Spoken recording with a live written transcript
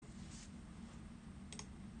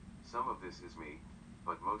Some of this is me,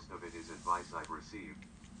 but most of it is advice I've received.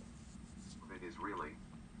 It is really,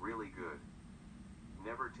 really good.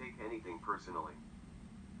 Never take anything personally.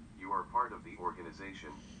 You are part of the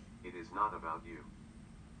organization, it is not about you.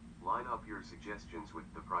 Line up your suggestions with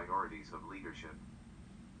the priorities of leadership.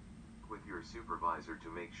 With your supervisor to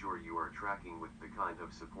make sure you are tracking with the kind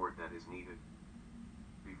of support that is needed.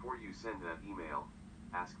 Before you send that email,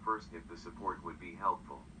 ask first if the support would be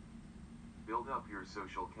helpful. Build up your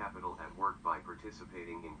social capital at work by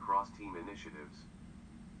participating in cross-team initiatives.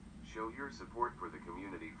 Show your support for the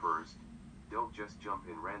community first, don't just jump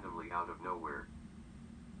in randomly out of nowhere.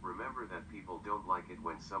 Remember that people don't like it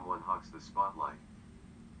when someone hogs the spotlight.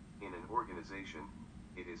 In an organization,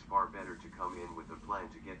 it is far better to come in with a plan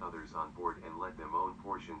to get others on board and let them own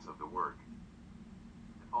portions of the work.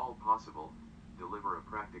 If all possible, deliver a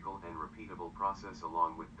practical and repeatable process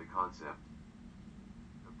along with the concept.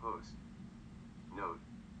 The post. Note,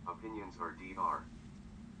 opinions are Dr.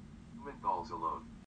 Blumenthal's alone.